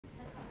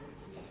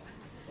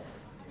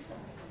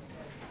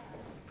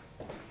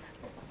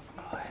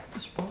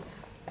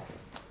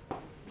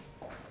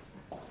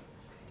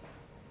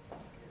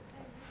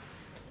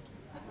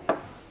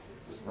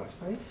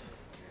place.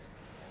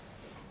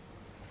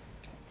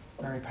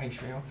 Very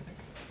patriotic.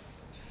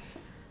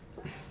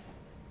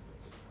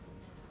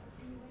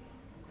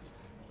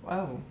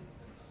 Well,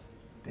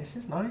 this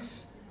is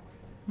nice.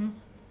 Hmm?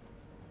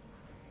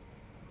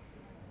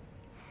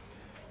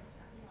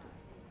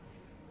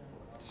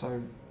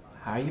 So,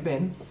 how you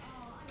been?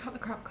 Cut the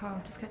crap,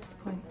 Carl. Just get to the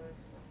point.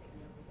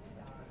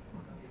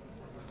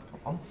 Come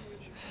on.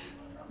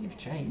 You've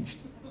changed.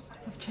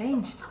 I've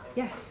changed.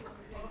 Yes.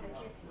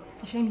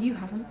 It's a shame you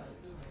haven't.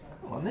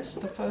 Come on, this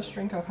is the first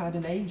drink I've had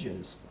in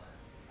ages.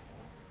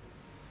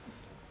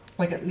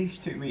 Like at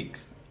least 2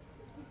 weeks.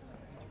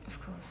 Of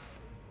course.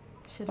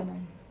 Should have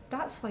known.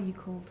 That's why you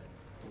called.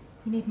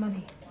 You need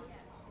money.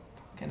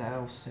 Fucking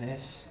hell,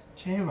 sis.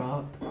 Cheer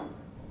up.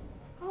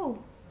 Oh,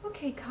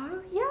 okay,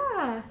 Kyle.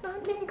 Yeah. No,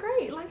 I'm doing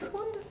great. Life's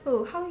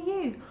wonderful. How are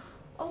you?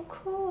 Oh,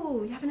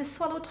 cool. You having a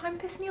swell old time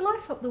pissing your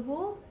life up the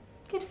wall?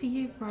 Good for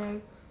you,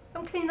 bro.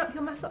 I'm cleaning up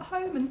your mess at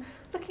home and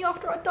looking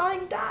after our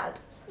dying dad.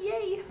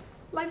 Yay.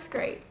 Life's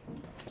great.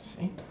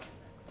 See?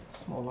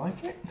 It's more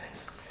like it.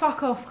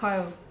 Fuck off,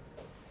 Kyle.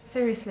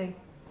 Seriously.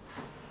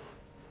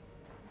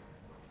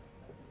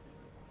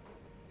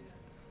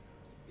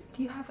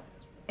 Do you have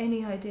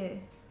any idea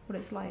what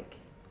it's like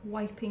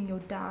wiping your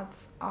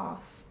dad's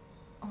ass?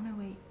 Oh no,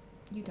 wait,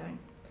 you don't.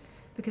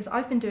 Because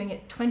I've been doing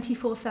it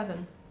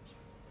 24/7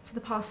 for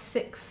the past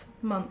 6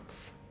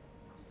 months.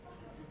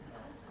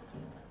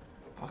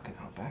 Fucking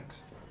hell, Bex.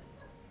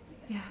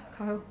 Yeah,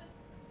 Kyle.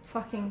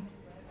 Fucking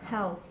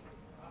hell.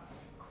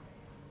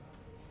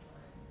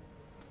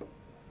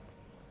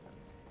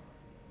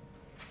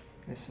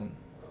 Listen.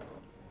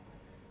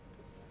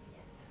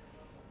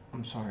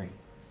 I'm sorry.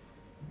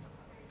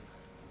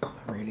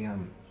 I really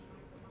am.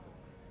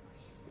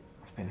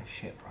 I've been a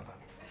shit brother.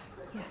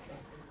 Yeah.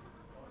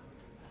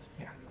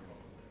 Yeah.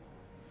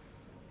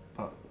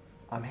 But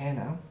I'm here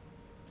now.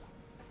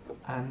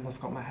 And I've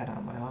got my head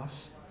out my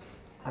arse.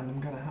 And I'm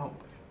gonna help.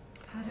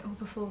 I've had it all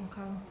before,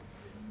 Kyle.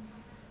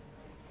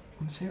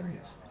 I'm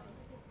serious.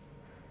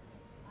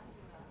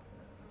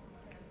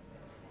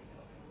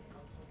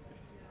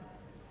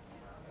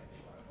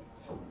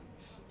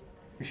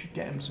 We should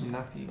get him some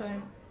nappies.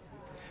 Don't.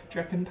 Do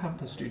you reckon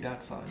Pampers do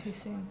dad size? Too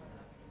soon.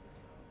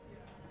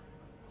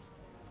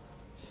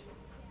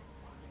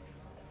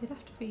 They'd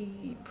have to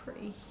be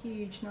pretty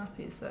huge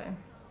nappies, though.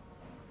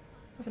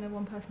 I haven't had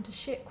one person to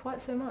shit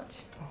quite so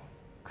much. Oh,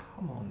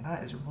 come on,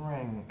 that is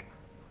rank.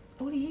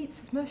 All he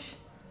eats is mush.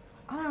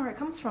 I don't know where it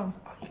comes from.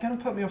 Oh, you're gonna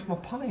put me off my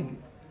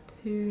pint.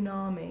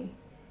 Punami.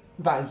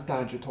 That is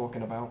dad you're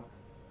talking about.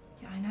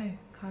 Yeah, I know,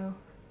 Kyle.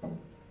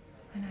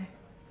 I know.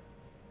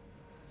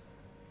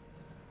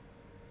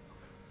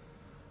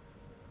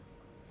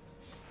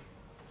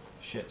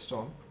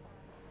 Shitstorm.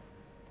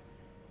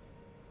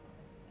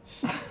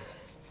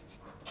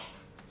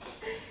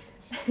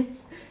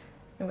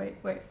 No,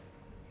 wait.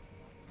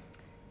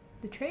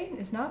 The train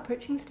is now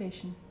approaching the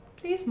station.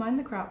 Please mind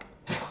the crap.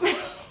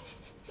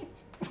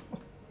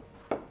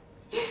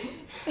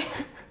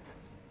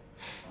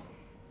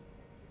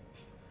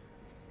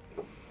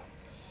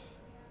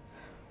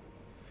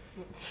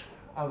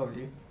 I love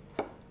you.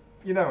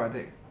 You know I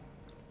do.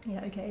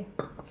 Yeah, okay.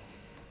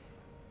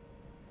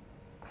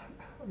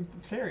 I'm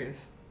serious.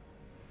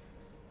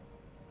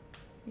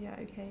 Yeah,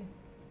 okay.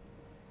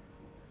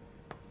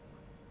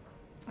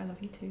 I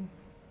love you too.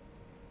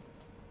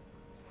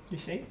 You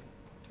see?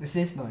 This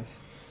is nice.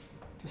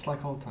 Just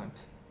like old times.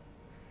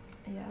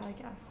 Yeah, I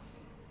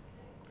guess.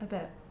 A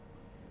bit.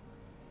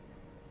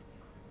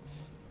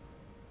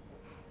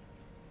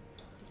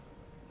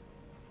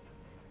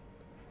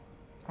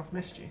 I've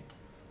missed you.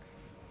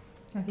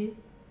 Have you?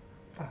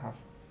 I have.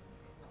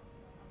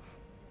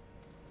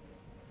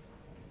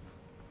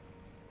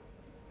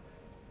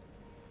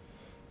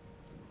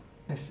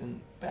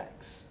 Listen,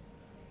 Bex.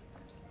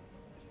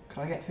 Could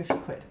I get 50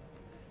 quid?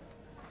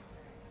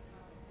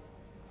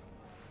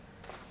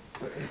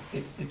 But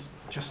it's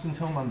just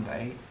until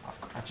Monday.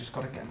 I've just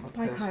got to get my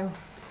Bye, bills. Kyle.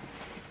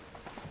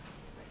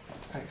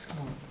 Bex, come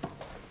on.